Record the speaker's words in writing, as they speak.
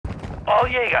All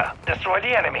Jaeger, destroy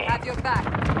the enemy. Have your back.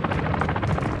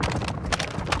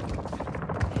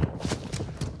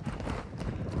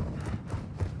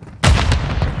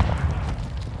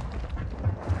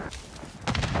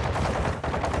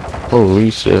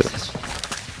 Holy shit.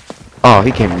 Oh,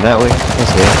 he came that way.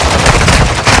 That's it.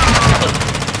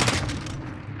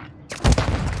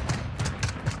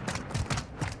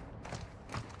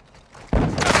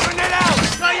 Grenade out!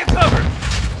 Got you covered!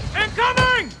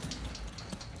 Incoming!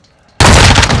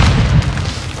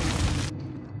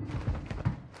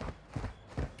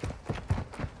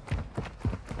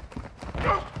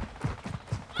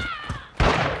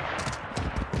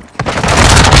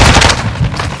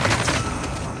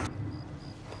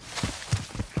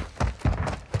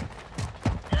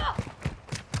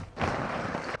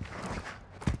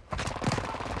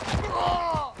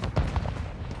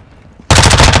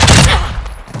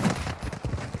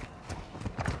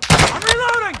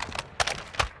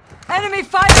 Enemy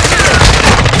fighter!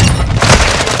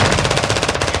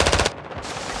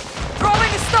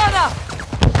 Throwing a stunner!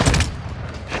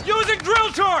 Using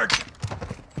drill charge!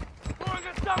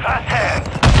 Fast hands!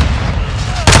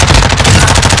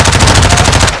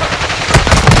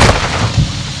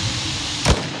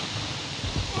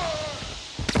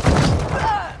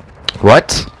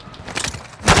 What?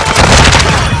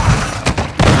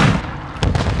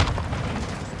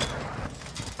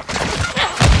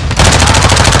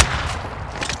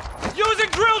 Using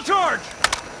drill charge!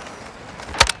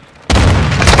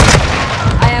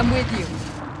 I am with you.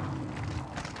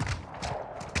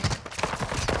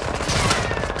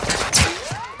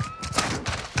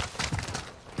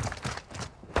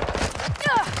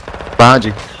 Behind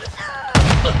you.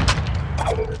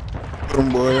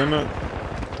 Boy, or not?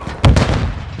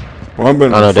 Well, I've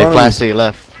been Oh no, they flying. flashed to your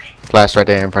left. Flash right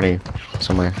there in front of you.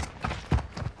 Somewhere.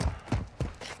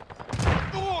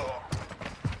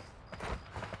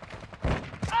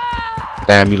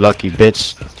 Damn, you lucky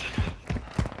bitch.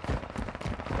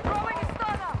 Throwing a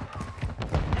stunner!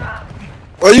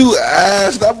 Oh, you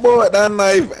ass. That boy with that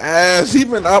knife ass. He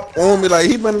been up on me. Like,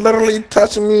 he been literally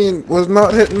touching me and was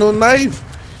not hitting no knife.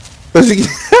 Cause he,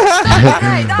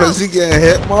 cause he getting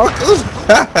hit markers.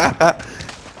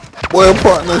 Boy,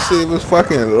 partner saved his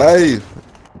fucking life.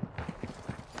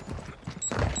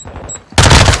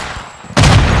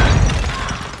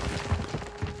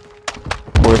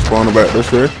 Boy, spawning back this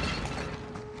way.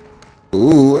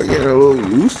 Ooh, I get a little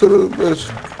used to this bitch.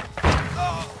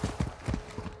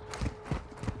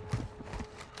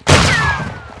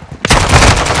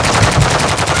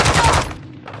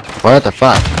 What the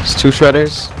fuck? It's two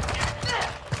shredders?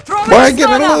 Throwing Boy, I a get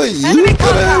a stunner! little Enemy used to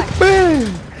that contact! thing.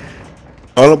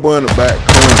 All the boy in the back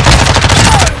corner.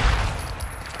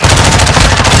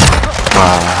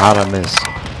 Wow, how'd I miss?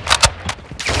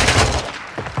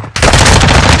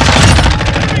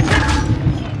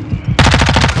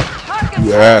 Target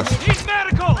You ass. Need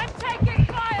medical! I'm taking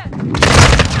fire!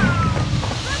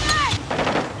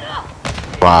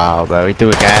 Wow, bro. He threw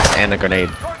a gas and a grenade.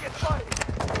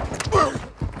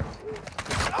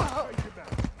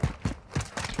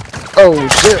 Oh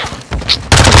shit.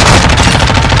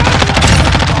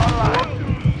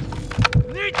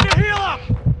 Need to heal up!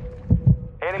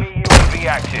 Enemy UAV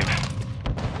active.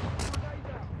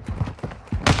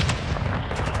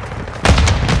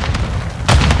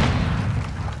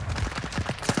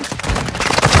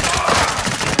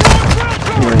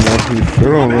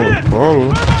 Shit on the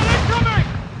ball.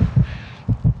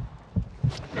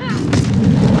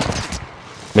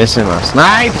 Missing my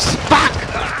snipes. Fuck!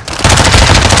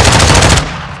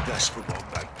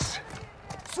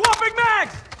 Swapping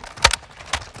mags!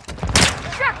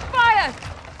 Check fire!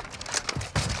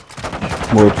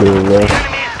 More to the left.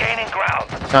 Enemy is gaining ground.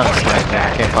 Trying to snipe me. I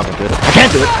can't fucking do it. I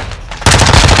can't do it.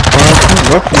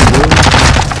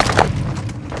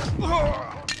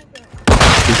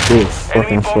 He's still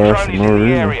fucking Enemy bomb flash drone for is no in the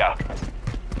reason. area.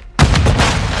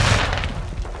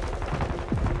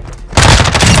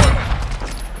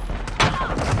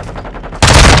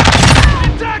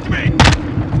 Attack me!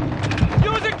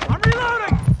 Using... I'm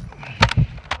reloading!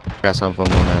 Got something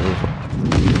on that roof.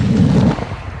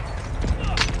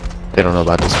 They don't know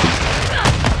about this piece.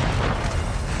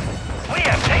 We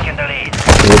have taken the lead.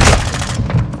 Listen.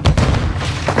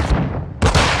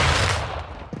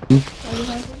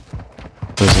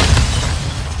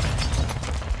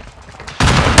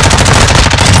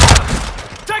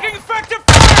 Taking effective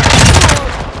fire!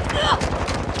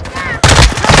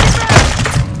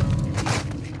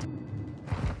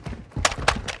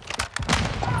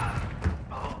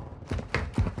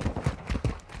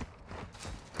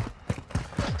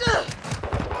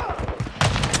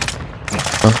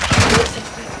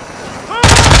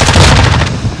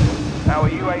 Our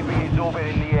UAV is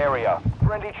orbiting the area.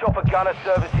 Friendly chopper gunner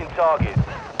servicing targets.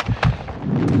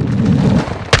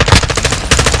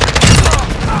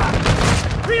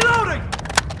 Reloading!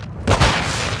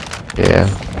 Yeah.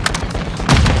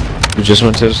 You just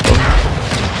went to the store?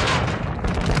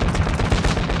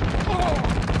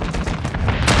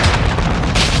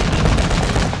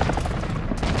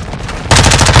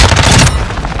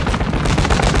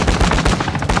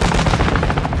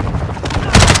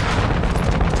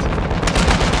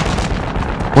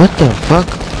 What the fuck?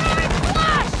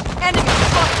 Enemy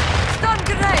spotted! Stun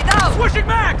grenade out! Switching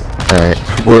max! Alright.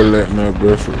 We're letting that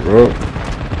Bradford rock.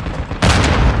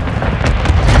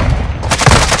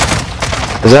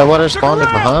 Is that water spawned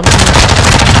behind me?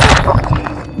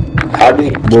 I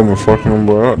did. Boy, my fucking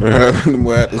boy out there. The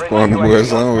boy at the spawn, the boy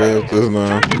somewhere just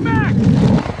now.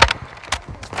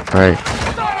 Alright.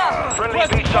 Friendly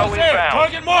VTOL inbound.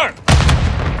 Target mark!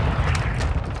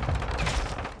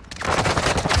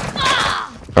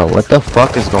 Bro, what the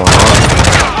fuck is going on?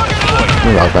 Let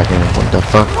me log back in. What the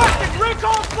fuck?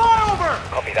 Recon flyover!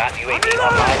 Copy that. UAV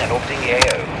online and orbiting the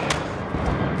AO.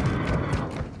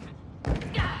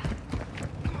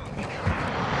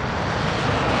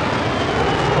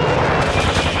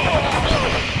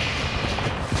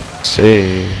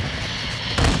 See.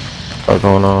 What's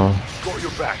going on? Got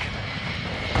your back.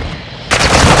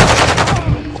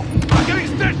 Getting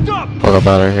stitched up. Fuck up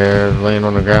out of here, laying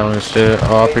on the ground and shit.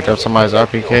 Oh, I picked up somebody's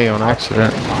RPK on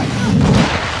accident.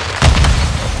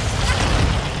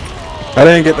 I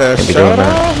didn't get that Can't be shot doing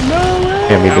that. off. No way.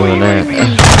 Can't be doing that.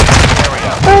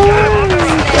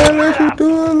 Can't let you do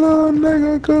it, little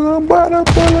nigga, cause I'm about to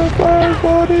pull a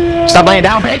 540 out. Stop laying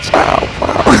down, bitch!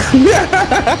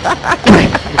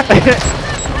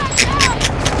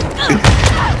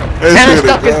 And I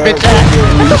stuck his bitch ass.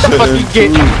 What the fuck you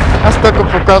get? I stuck him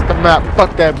across the map.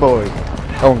 Fuck that boy.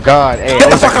 Oh God. Hey, Get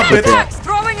the fuck up, bitch. Max,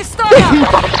 throwing a stun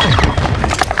out!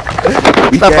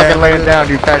 Stop fucking laying down,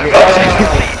 you faggot.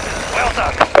 Well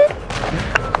done.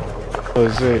 Oh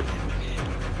shit.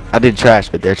 I did trash,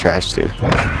 but they're trash too.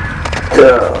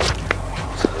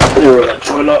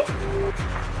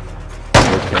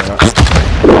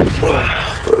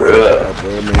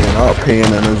 Man, all pain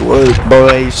in his work.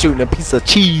 Boy, he's shooting a piece of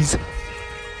cheese.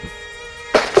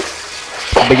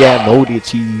 Big ass moldy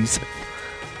cheese.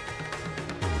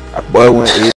 That boy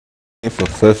went 8 for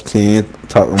 15,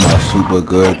 talking about super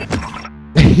good.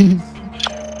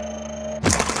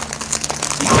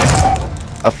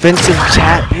 Offensive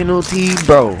chat penalty,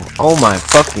 bro. Oh my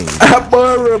fucking. That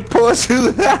boy reports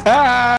you.